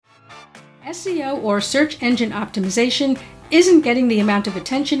SEO, or search engine optimization, isn't getting the amount of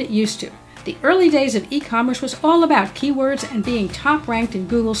attention it used to. The early days of e-commerce was all about keywords and being top ranked in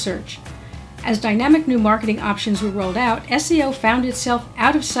Google search. As dynamic new marketing options were rolled out, SEO found itself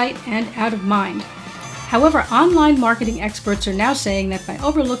out of sight and out of mind. However, online marketing experts are now saying that by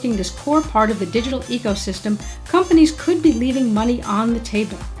overlooking this core part of the digital ecosystem, companies could be leaving money on the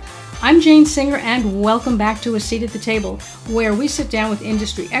table. I'm Jane Singer, and welcome back to A Seat at the Table, where we sit down with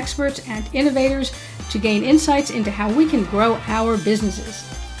industry experts and innovators to gain insights into how we can grow our businesses.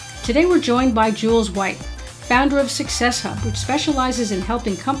 Today we're joined by Jules White, founder of Success Hub, which specializes in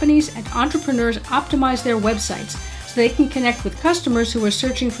helping companies and entrepreneurs optimize their websites so they can connect with customers who are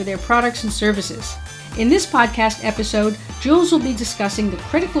searching for their products and services. In this podcast episode, Jules will be discussing the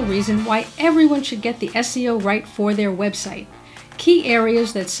critical reason why everyone should get the SEO right for their website, key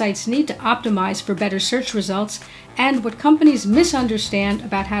areas that sites need to optimize for better search results, and what companies misunderstand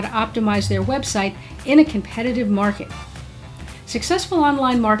about how to optimize their website in a competitive market. Successful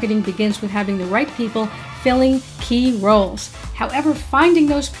online marketing begins with having the right people filling key roles. However, finding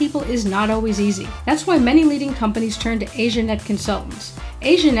those people is not always easy. That's why many leading companies turn to AsiaNet consultants.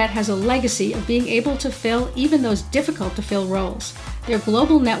 AsiaNet has a legacy of being able to fill even those difficult to fill roles. Their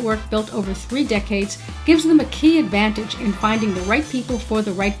global network, built over 3 decades, gives them a key advantage in finding the right people for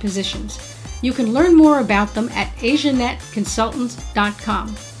the right positions. You can learn more about them at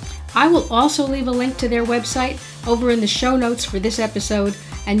asianetconsultants.com. I will also leave a link to their website over in the show notes for this episode,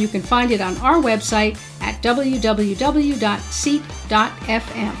 and you can find it on our website at www.seat.fm.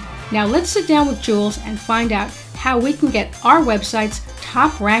 Now let's sit down with Jules and find out how we can get our websites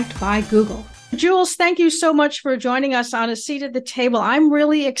top ranked by Google. Jules, thank you so much for joining us on A Seat at the Table. I'm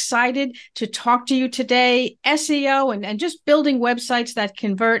really excited to talk to you today. SEO and just building websites that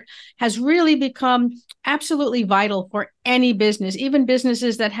convert has really become absolutely vital for any business, even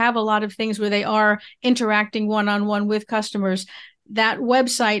businesses that have a lot of things where they are interacting one-on-one with customers. That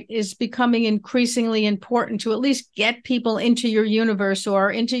website is becoming increasingly important to at least get people into your universe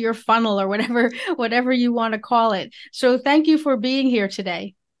or into your funnel or whatever you want to call it. So thank you for being here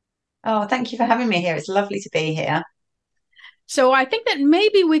today. Oh, thank you for having me here. It's lovely to be here. So I think that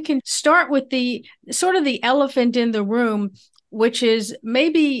maybe we can start with the sort of the elephant in the room, which is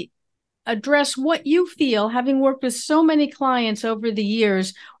maybe address what you feel, having worked with so many clients over the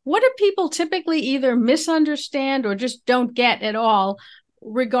years. What do people typically either misunderstand or just don't get at all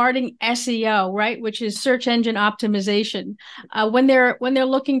regarding SEO, right? Which is search engine optimization, when they're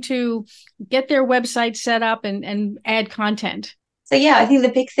looking to get their website set up and add content? So yeah, I think the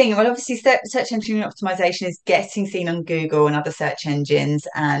big thing, well, obviously search engine optimization is getting seen on Google and other search engines.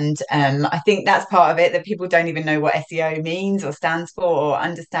 And I think that's part of it, that people don't even know what SEO means or stands for or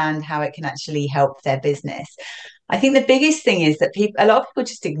understand how it can actually help their business. I think the biggest thing is that a lot of people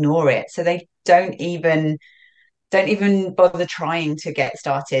just ignore it. So they don't even bother trying to get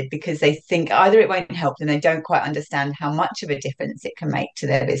started because they think either it won't help them, they don't quite understand how much of a difference it can make to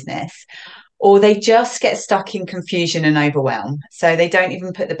their business, or they just get stuck in confusion and overwhelm. So they don't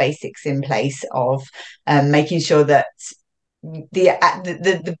even put the basics in place of making sure that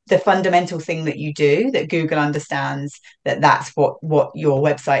the fundamental thing that you do, that Google understands that's what your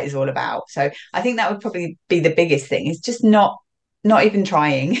website is all about. So I think that would probably be the biggest thing, is just not even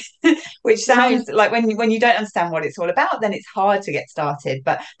trying, which sounds Right. like when you don't understand what it's all about, then it's hard to get started.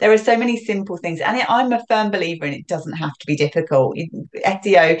 But there are so many simple things, and I'm a firm believer in it doesn't have to be difficult.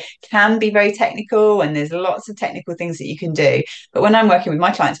 SEO can be very technical, and there's lots of technical things that you can do. But when I'm working with my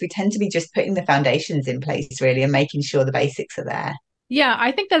clients, we tend to be just putting the foundations in place, really, and making sure the basics are there. Yeah,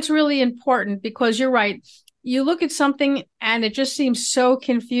 I think that's really important because you're right. You look at something and it just seems so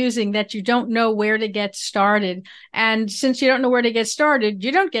confusing that you don't know where to get started. And since you don't know where to get started,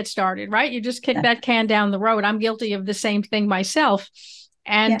 you don't get started, right? You just kick Yeah. that can down the road. I'm guilty of the same thing myself.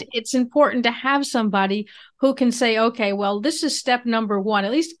 Yeah. And it's important to have somebody who can say, okay, well, this is step number 1,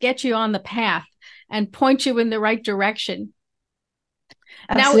 at least get you on the path and point you in the right direction.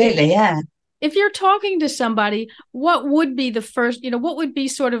 Now, Absolutely. Yeah. if you're talking to somebody, what would be the first, what would be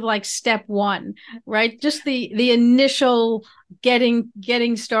sort of like step 1, right? Just the initial getting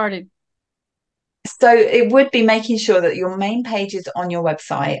started. So it would be making sure that your main pages on your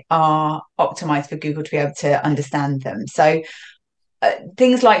website are optimized for Google to be able to understand them. So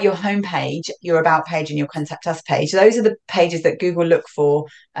things like your homepage, your about page, and your contact us page, those are the pages that Google look for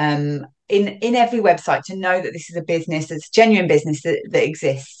in every website, to know that this is a business, it's a genuine business that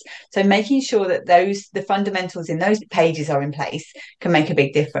exists. So making sure that the fundamentals in those pages are in place can make a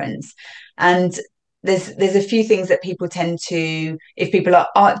big difference. And there's a few things that people tend to, if people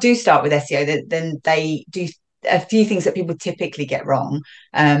do start with SEO, then they do a few things that people typically get wrong.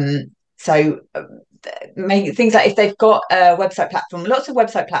 So make things like if they've got a website platform, lots of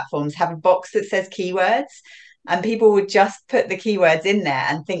website platforms have a box that says keywords, and people would just put the keywords in there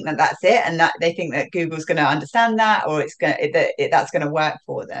and think that that's it, and that they think that Google's going to understand that, or that's going to work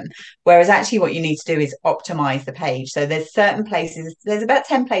for them. Whereas actually what you need to do is optimize the page. So there's certain places, there's about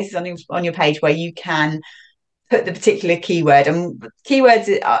 10 places on your page where you can put the particular keyword, and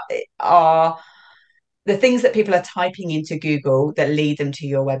keywords are the things that people are typing into Google that lead them to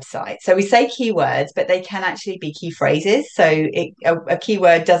your website. So we say keywords, but they can actually be key phrases. So a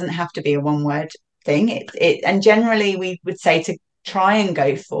keyword doesn't have to be a one word thing. And generally we would say to try and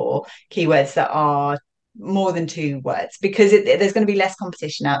go for keywords that are more than 2 words, because there's going to be less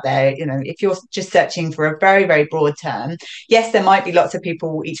competition out there. You know, if you're just searching for a very, very broad term, yes, there might be lots of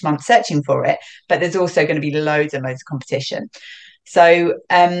people each month searching for it, but there's also going to be loads and loads of competition. So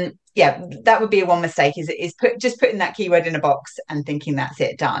yeah, that would be one mistake, is putting that keyword in a box and thinking that's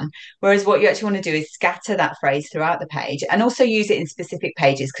it, done. Whereas what you actually want to do is scatter that phrase throughout the page, and also use it in specific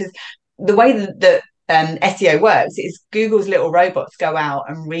pages, because the way that SEO works is Google's little robots go out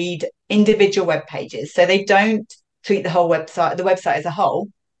and read individual web pages. So they don't treat the website as a whole.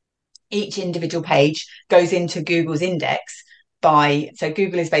 Each individual page goes into Google's index so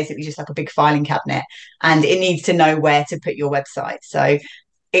Google is basically just like a big filing cabinet, and it needs to know where to put your website. So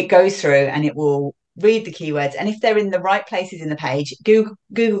it goes through and it will read the keywords, and if they're in the right places in the page,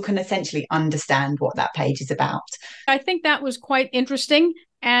 Google can essentially understand what that page is about. I think that was quite interesting,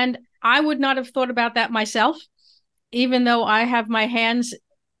 and I would not have thought about that myself, even though I have my hands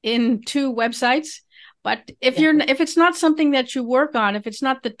in 2 websites. But if it's not something that you work on, if it's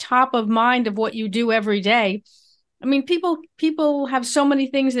not the top of mind of what you do every day, I mean, people have so many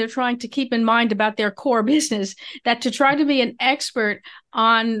things they're trying to keep in mind about their core business, that to try to be an expert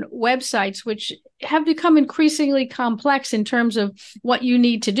on websites, which have become increasingly complex in terms of what you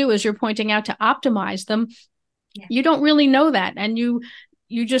need to do, as you're pointing out, to optimize them, you don't really know that. And you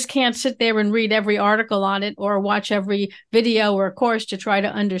just can't sit there and read every article on it or watch every video or course to try to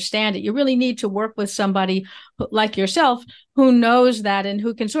understand it. You really need to work with somebody like yourself who knows that and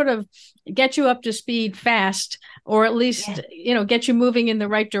who can sort of get you up to speed fast, or at least, get you moving in the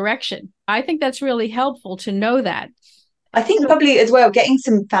right direction. I think that's really helpful to know that. I think probably as well, getting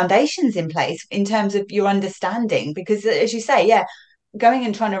some foundations in place in terms of your understanding, because as you say, going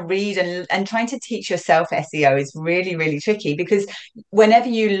and trying to read and trying to teach yourself SEO is really, really tricky, because whenever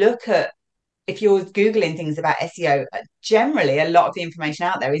you look at, if you're Googling things about SEO, generally a lot of the information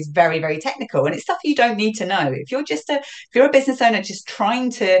out there is very, very technical, and it's stuff you don't need to know. If you're a business owner just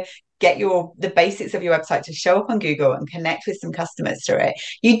trying to get the basics of your website to show up on Google and connect with some customers through it,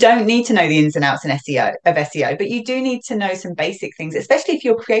 you don't need to know the ins and outs of SEO, but you do need to know some basic things, especially if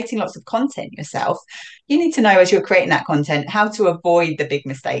you're creating lots of content yourself. You need to know, as you're creating that content, how to avoid the big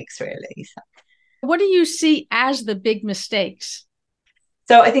mistakes, really. What do you see as the big mistakes?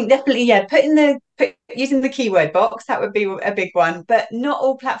 So I think definitely, using the keyword box, that would be a big one, but not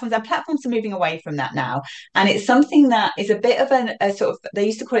all platforms. And platforms are moving away from that now. And it's something that is a bit of a sort of, they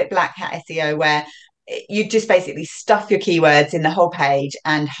used to call it black hat SEO, where you just basically stuff your keywords in the whole page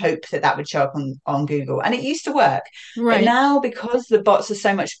and hope that would show up on Google. And it used to work. Right. But now, because the bots are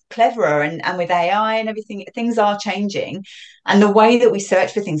so much cleverer, and with AI and everything, things are changing. And the way that we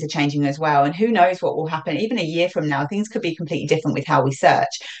search for things are changing as well. And who knows what will happen even a year from now. Things could be completely different with how we search.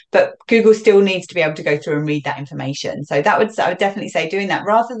 But Google still needs to be able to go through and read that information. So I would definitely say doing that,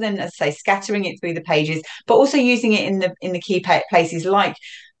 rather than, as I say, scattering it through the pages, but also using it in the key places, like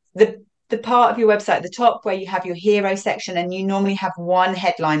the part of your website at the top where you have your hero section, and you normally have one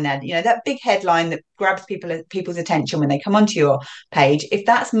headline there, that big headline that grabs people's attention when they come onto your page. If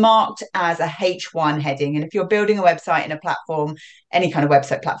that's marked as a H1 heading, and if you're building a website in a platform, any kind of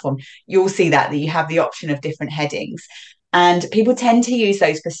website platform, you'll see that you have the option of different headings. And people tend to use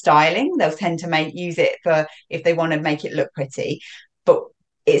those for styling. They'll tend to use it for if they want to make it look pretty. But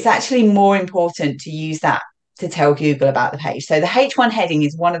it's actually more important to use that to tell Google about the page. So the H1 heading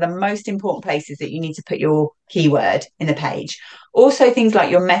is one of the most important places that you need to put your keyword in the page. Also, things like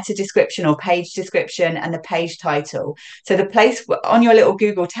your meta description or page description and the page title. So the place on your little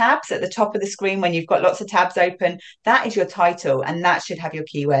Google tabs at the top of the screen, when you've got lots of tabs open, that is your title, and that should have your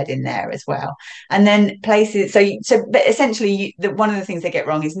keyword in there as well. And then places, but essentially one of the things they get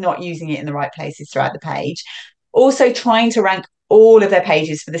wrong is not using it in the right places throughout the page. Also trying to rank all of their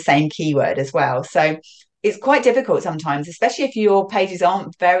pages for the same keyword as well. So it's quite difficult sometimes, especially if your pages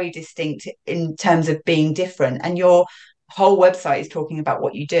aren't very distinct in terms of being different, and your whole website is talking about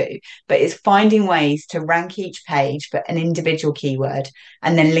what you do. But it's finding ways to rank each page for an individual keyword,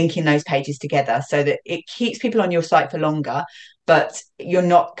 and then linking those pages together so that it keeps people on your site for longer, but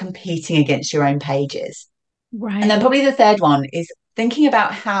you're not competing against your own pages. And then Right. probably the third one is thinking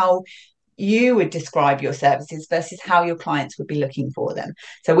about how you would describe your services versus how your clients would be looking for them.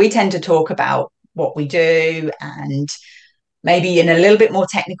 So we tend to talk about what we do and maybe in a little bit more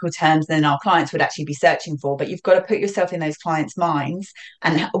technical terms than our clients would actually be searching for, but you've got to put yourself in those clients' minds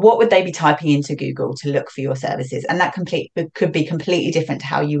and what would they be typing into Google to look for your services. And that could be completely different to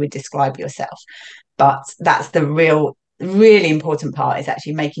how you would describe yourself. But that's the really important part, is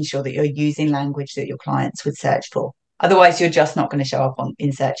actually making sure that you're using language that your clients would search for. Otherwise, you're just not going to show up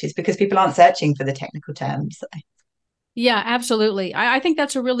in searches because people aren't searching for the technical terms. Yeah, absolutely. I think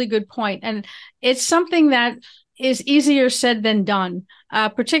that's a really good point. And it's something that is easier said than done,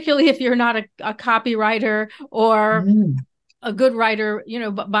 particularly if you're not a copywriter or Mm. a good writer,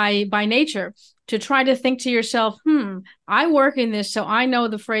 by nature, to try to think to yourself, I work in this, so I know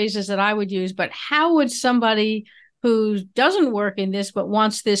the phrases that I would use, but how would somebody who doesn't work in this but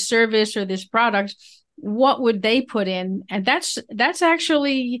wants this service or this product, what would they put in? And that's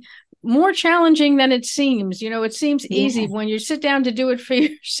actually more challenging than it seems. It seems easy Yeah, when you sit down to do it for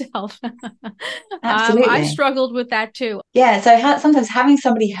yourself. I've absolutely. struggled with that too. Yeah, so sometimes having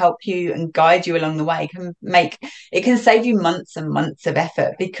somebody help you and guide you along the way can save you months and months of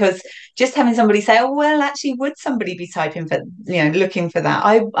effort, because just having somebody say, oh well, actually, would somebody be typing for, looking for that?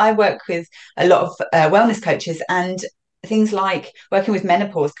 I work with a lot of wellness coaches, and things like working with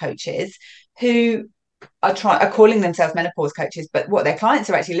menopause coaches who are calling themselves menopause coaches, but what their clients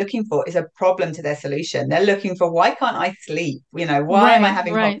are actually looking for is a problem to their solution. They're looking for, why can't I sleep? Why am I Right,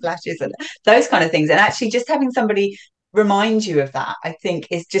 having hot right. flashes, and those kind of things. And actually just having somebody remind you of that, I think,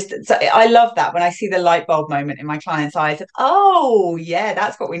 is just so, I love that when I see the light bulb moment in my clients' eyes of, oh yeah,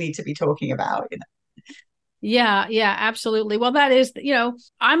 that's what we need to be talking about. Yeah, yeah, absolutely. Well, that is,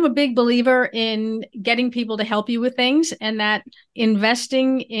 I'm a big believer in getting people to help you with things, and that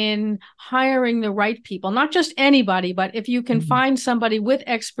investing in hiring the right people, not just anybody, but if you can Mm. find somebody with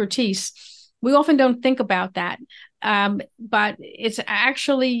expertise. We often don't think about that. But it's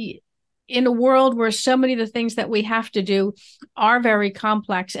actually, in a world where so many of the things that we have to do are very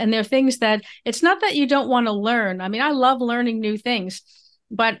complex, and they're things that it's not that you don't want to learn. I mean, I love learning new things,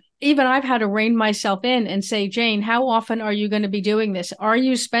 but even I've had to rein myself in and say, Jane, how often are you going to be doing this? Are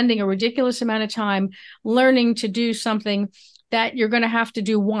you spending a ridiculous amount of time learning to do something that you're going to have to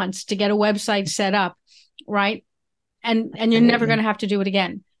do once to get a website set up, right? And you're never going Absolutely. to have to do it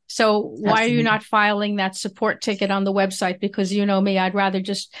again. So why are you Absolutely. not filing that support ticket on the website? Because you know me, I'd rather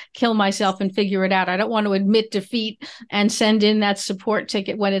just kill myself and figure it out. I don't want to admit defeat and send in that support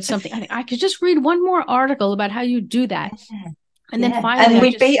ticket when it's something I could just read one more article about how you do that. And then Yeah, finally, and I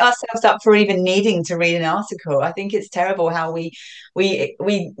we beat just, ourselves up for even needing to read an article. I think it's terrible how we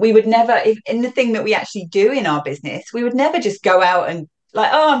would never, if in the thing that we actually do in our business, we would never just go out and like,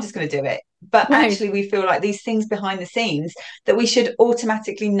 oh, I'm just going to do it. But right. actually, we feel like these things behind the scenes that we should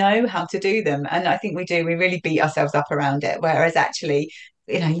automatically know how to do them, and I think we do. We really beat ourselves up around it. Whereas actually,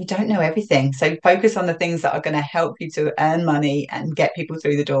 you don't know everything. So focus on the things that are going to help you to earn money and get people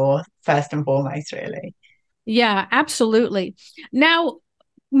through the door first and foremost, really. Yeah, absolutely. Now,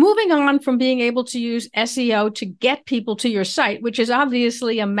 moving on from being able to use SEO to get people to your site, which is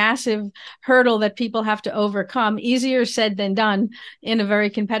obviously a massive hurdle that people have to overcome, easier said than done in a very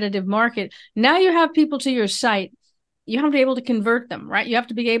competitive market. Now you have people to your site. You have to be able to convert them, right? You have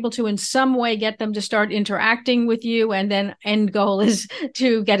to be able to, in some way, get them to start interacting with you. And then end goal is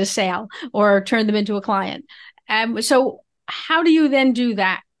to get a sale or turn them into a client. So how do you then do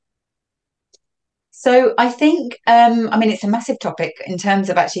that? So I think, I mean, it's a massive topic in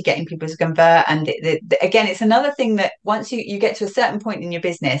terms of actually getting people to convert. And again, it's another thing that once you get to a certain point in your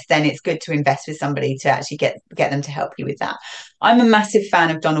business, then it's good to invest with somebody to actually get them to help you with that. I'm a massive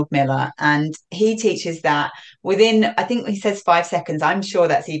fan of Donald Miller, and he teaches that within, I think he says 5 seconds. I'm sure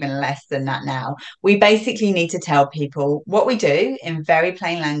that's even less than that now. We basically need to tell people what we do in very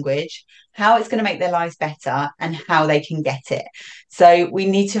plain language, how it's going to make their lives better, and how they can get it. So we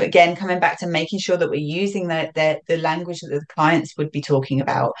need to, again, coming back to making sure that we're using the language that the clients would be talking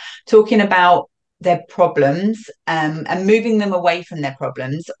about their problems, and moving them away from their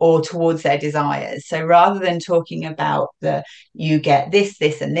problems or towards their desires. So rather than talking about you get this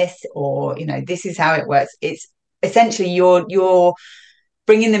and this, or this is how it works, it's essentially you're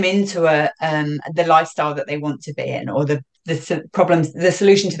bringing them into the lifestyle that they want to be in, or the problems, the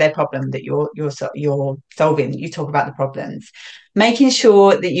solution to their problem that you're solving. You talk about the problems, making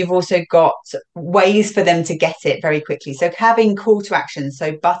sure that you've also got ways for them to get it very quickly. So having call to action,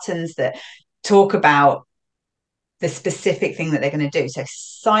 so buttons that talk about the specific thing that they're going to do. So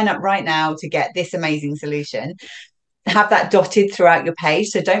sign up right now to get this amazing solution. have that dotted throughout your page.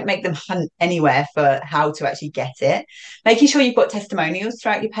 So don't make them hunt anywhere for how to actually get it. Making sure you've got testimonials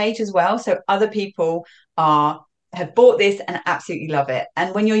throughout your page as well. So other people are have bought this and absolutely love it.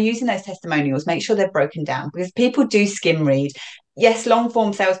 And when you're using those testimonials, make sure they're broken down, because people do skim read. Yes, long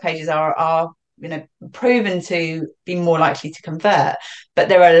form sales pages are proven to be more likely to convert, but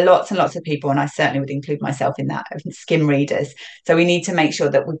there are lots and lots of people, and I certainly would include myself in that, of skim readers. So we need to make sure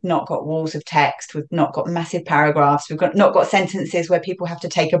that we've not got walls of text, we've not got massive paragraphs, not got sentences where people have to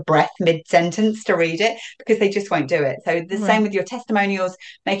take a breath mid-sentence to read it, because they just won't do it. So the same with your testimonials,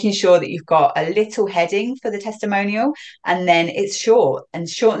 making sure that you've got a little heading for the testimonial, and then it's short and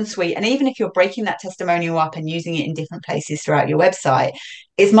sweet. And even if you're breaking that testimonial up and using it in different places throughout your website,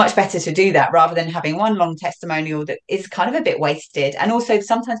 it's much better to do that rather than having one long testimonial that is kind of a bit wasted. And also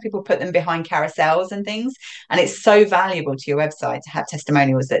sometimes people put them behind carousels and things, and it's so valuable to your website to have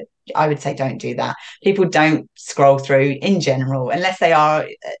testimonials that I would say don't do that. People don't scroll through in general unless they are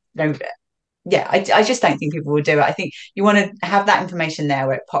I just don't think people will do it. I think you want to have that information there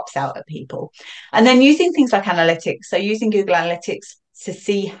where it pops out at people. And then using things like analytics. So using Google Analytics to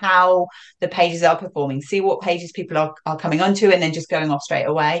see how the pages are performing, see what pages people are coming onto, and then just going off straight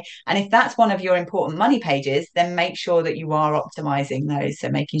away. And if that's one of your important money pages, then make sure that you are optimizing those. So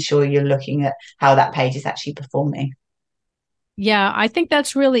making sure you're looking at how that page is actually performing. Yeah, I think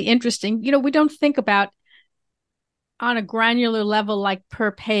that's really interesting. We don't think about on a granular level, like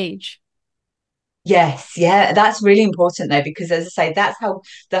per page. Yes, yeah, that's really important though, because as I say, that's how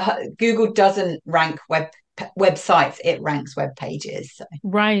Google doesn't rank websites, it ranks web pages. So.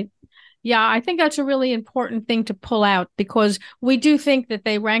 Right. Yeah, I think that's a really important thing to pull out, because we do think that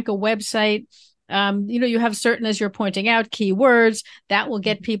they rank a website. You have certain, as you're pointing out, keywords that will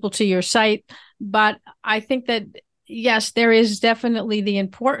get people to your site. But I think that, yes, there is definitely the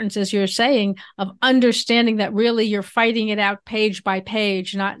importance, as you're saying, of understanding that really you're fighting it out page by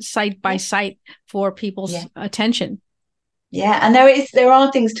page, not site by site, for people's attention. Yeah, and there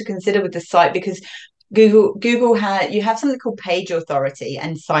are things to consider with the site, because Google you have something called page authority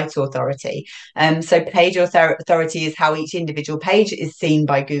and site authority. So page authority is how each individual page is seen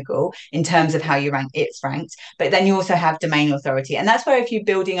by Google in terms of how it's ranked. But then you also have domain authority, and that's where if you're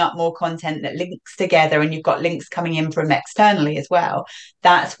building up more content that links together and you've got links coming in from externally as well,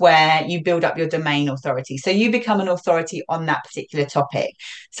 that's where you build up your domain authority. So you become an authority on that particular topic.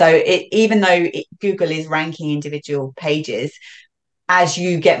 So even though Google is ranking individual pages, as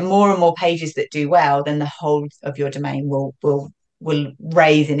you get more and more pages that do well, then the whole of your domain will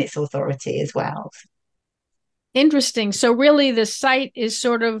raise in its authority as well. Interesting. So really the site is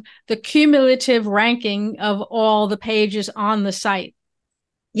sort of the cumulative ranking of all the pages on the site.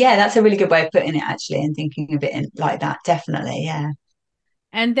 Yeah, that's a really good way of putting it, actually, and thinking of it like that. Definitely. Yeah.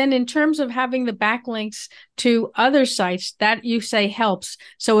 And then in terms of having the backlinks to other sites, that you say helps.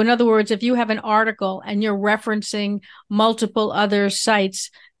 So in other words, if you have an article and you're referencing multiple other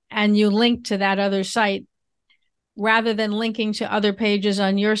sites and you link to that other site, rather than linking to other pages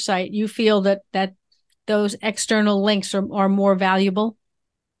on your site, you feel that those external links are more valuable?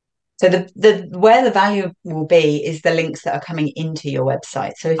 So the where the value will be is the links that are coming into your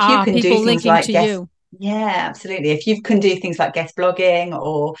website. So if you can do people things linking like to you. yeah, absolutely. If you can do things like guest blogging,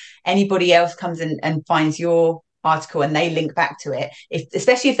 or anybody else comes in and finds your article and they link back to it,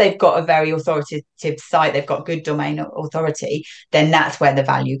 especially if they've got a very authoritative site, they've got good domain authority, then that's where the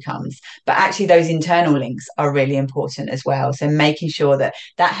value comes. But actually those internal links are really important as well. So making sure that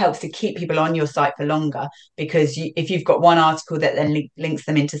helps to keep people on your site for longer, because if you've got one article that then links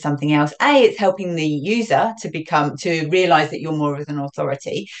them into something else, it's helping the user to realize that you're more of an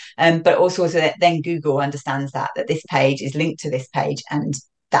authority, but also so that then Google understands that this page is linked to this page, and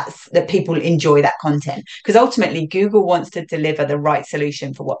that people enjoy that content, because ultimately Google wants to deliver the right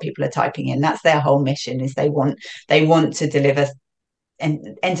solution for what people are typing in. That's their whole mission, is they want to deliver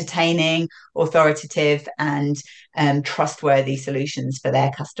entertaining, authoritative, and trustworthy solutions for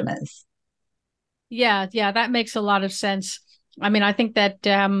their customers. Yeah, that makes a lot of sense. I mean, I think that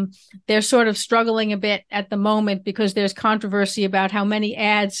they're sort of struggling a bit at the moment because there's controversy about how many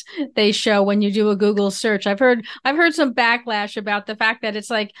ads they show when you do a Google search. I've heard some backlash about the fact that it's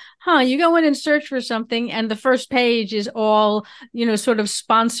like, you go in and search for something and the first page is all, sort of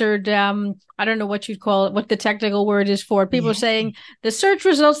sponsored. I don't know what you'd call it, what the technical word is for. People are saying the search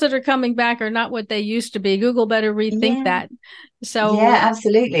results that are coming back are not what they used to be. Google better rethink that. So yeah,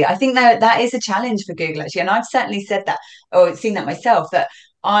 absolutely. I think that is a challenge for Google, actually. And I've certainly said that, or seen that myself, that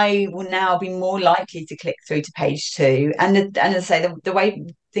I will now be more likely to click through to page 2. And as I say, the way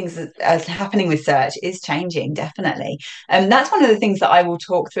things that are happening with search is changing, definitely. That's one of the things that I will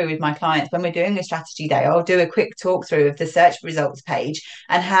talk through with my clients when we're doing a strategy day. I'll do a quick talk through of the search results page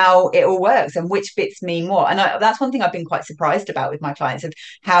and how it all works and which bits mean more. And that's one thing I've been quite surprised about with my clients, of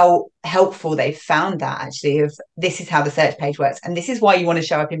how helpful they've found that, actually, of this is how the search page works. And this is why you want to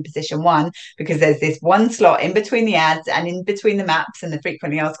show up in position one, because there's this one slot in between the ads and in between the maps and the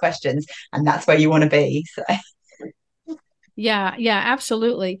frequently asked questions. And that's where you want to be. So Yeah, yeah,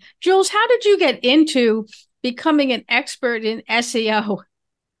 absolutely. Jules, how did you get into becoming an expert in SEO?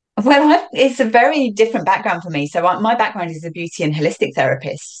 well, it's a very different background for me. So my background is a beauty and holistic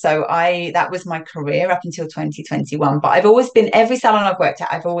therapist. So that was my career up until 2021. But I've always been, every salon I've worked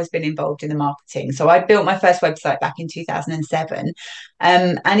at, I've always been involved in the marketing. So I built my first website back in 2007.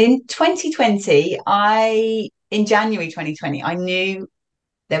 And in 2020, in January 2020, I knew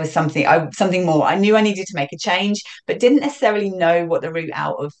there was something more. I knew I needed to make a change, but didn't necessarily know what the route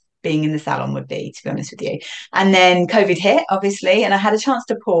out of being in the salon would be, to be honest with you. And then COVID hit, obviously, and I had a chance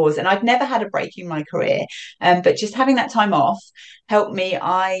to pause. And I'd never had a break in my career, but just having that time off helped me.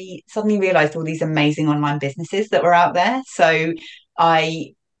 I suddenly realized all these amazing online businesses that were out there. So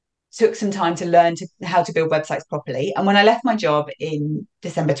I took some time to learn how to build websites properly. And when I left my job in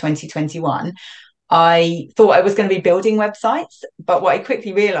December 2021, I thought I was going to be building websites, but what I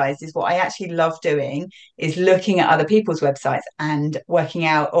quickly realized is what I actually love doing is looking at other people's websites and working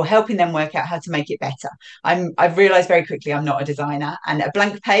out, or helping them work out how to make it better. I've realized very quickly I'm not a designer, and a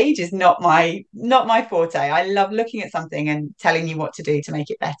blank page is not my forte. I love looking at something and telling you what to do to make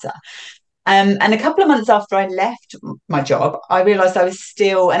it better. And a couple of months after I left my job, I realized I was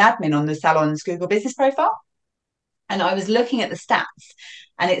still an admin on the salon's Google business profile. And I was looking at the stats,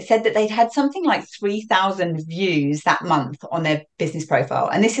 and it said that they'd had something like 3,000 views that month on their business profile.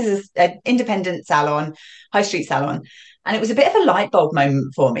 And this is an independent salon, high street salon. And it was a bit of a light bulb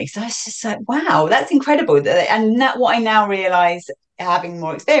moment for me. So I was just like, wow, that's incredible. And that, what I now realize, having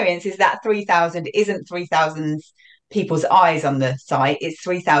more experience, is that 3,000 isn't 3,000 people's eyes on the site. It's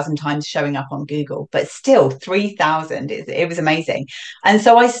 3,000 times showing up on Google, but still 3,000. It was amazing. And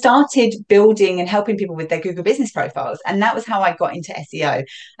so I started building and helping people with their Google business profiles. And that was how I got into SEO.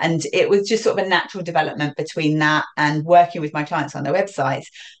 And it was just sort of a natural development between that and working with my clients on their websites,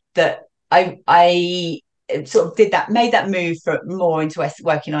 that I sort of made that move for more into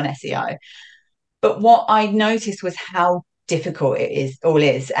working on SEO. But what I noticed was how difficult it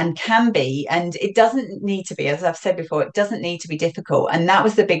is and can be, and it doesn't need to be, as I've said before, it doesn't need to be difficult. And that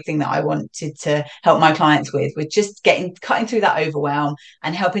was the big thing that I wanted to help my clients with just cutting through that overwhelm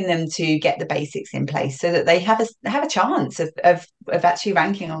and helping them to get the basics in place so that they have a chance of actually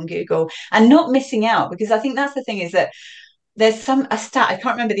ranking on Google and not missing out. Because I think that's the thing, is that there's a stat, I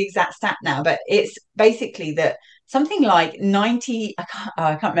can't remember the exact stat now, but it's basically that something like 90,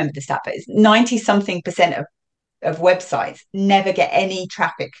 I can't remember the stat, but it's 90 something percent of websites never get any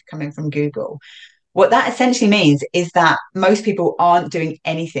traffic coming from Google. What that essentially means is that most people aren't doing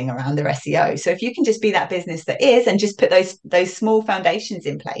anything around their SEO. So if you can just be that business that is, and just put those small foundations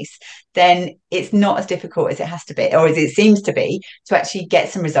in place, then it's not as difficult as it has to be, or as it seems to be, to actually get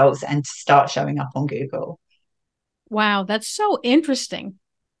some results and to start showing up on Google. Wow, that's so interesting.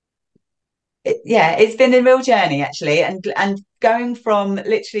 It's been a real journey, actually, and going from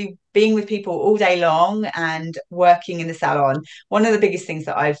literally being with people all day long and working in the salon. One of the biggest things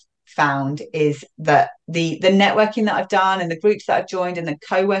that I've found is that the networking that I've done and the groups that I've joined and the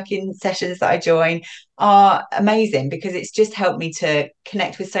co-working sessions that I join are amazing, because it's just helped me to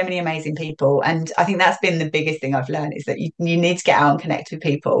connect with so many amazing people. And I think that's been the biggest thing I've learned, is that you need to get out and connect with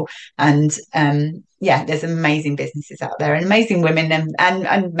people. And there's amazing businesses out there, and amazing women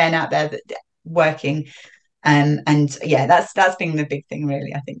and men out there that working. And yeah, that's been the big thing,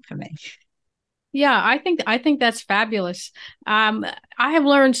 really, I think, for me. Yeah, I think that's fabulous. I have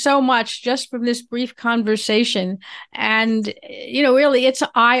learned so much just from this brief conversation, and really, it's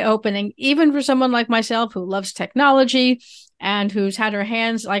eye-opening, even for someone like myself who loves technology and who's had her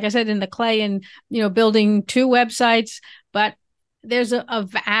hands, like I said, in the clay, and building 2 websites. But there's a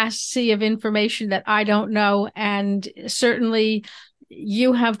vast sea of information that I don't know, and certainly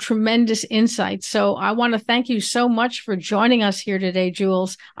you have tremendous insights. So I want to thank you so much for joining us here today,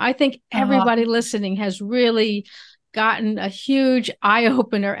 Jules. I think everybody listening has really gotten a huge eye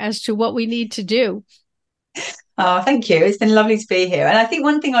opener as to what we need to do. Oh, thank you. It's been lovely to be here. And I think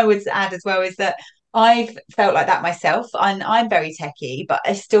one thing I would add as well is that I've felt like that myself, and I'm very techie, but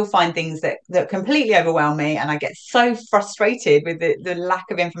I still find things that completely overwhelm me, and I get so frustrated with the lack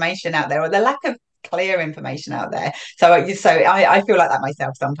of information out there, or the lack of clear information out there. So I feel like that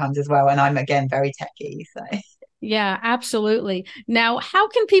myself sometimes as well, and I'm, again, very techie. So Yeah, absolutely. Now, how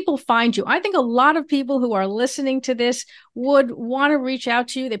can people find you? I think a lot of people who are listening to this would want to reach out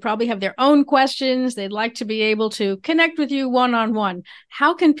to you. They probably have their own questions. They'd like to be able to connect with you one on one.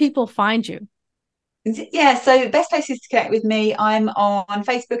 How can people find you? Yeah, so best places to connect with me, I'm on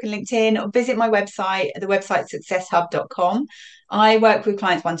Facebook and LinkedIn, or visit my website, the website successhub.com. I work with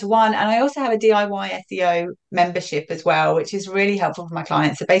clients one to one, and I also have a DIY SEO membership as well, which is really helpful for my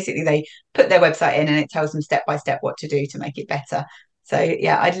clients. So basically, they put their website in and it tells them step by step what to do to make it better. So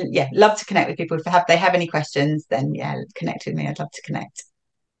yeah, I'd love to connect with people. If they have any questions, then yeah, connect with me. I'd love to connect.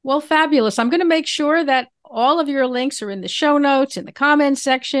 Well, fabulous. I'm going to make sure that all of your links are in the show notes, in the comments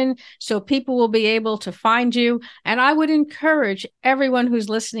section, so people will be able to find you. And I would encourage everyone who's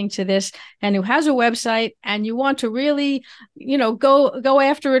listening to this and who has a website and you want to really, go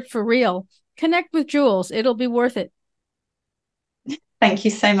after it for real. Connect with Jules. It'll be worth it. Thank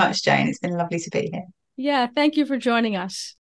you so much, Jane. It's been lovely to be here. Yeah, thank you for joining us.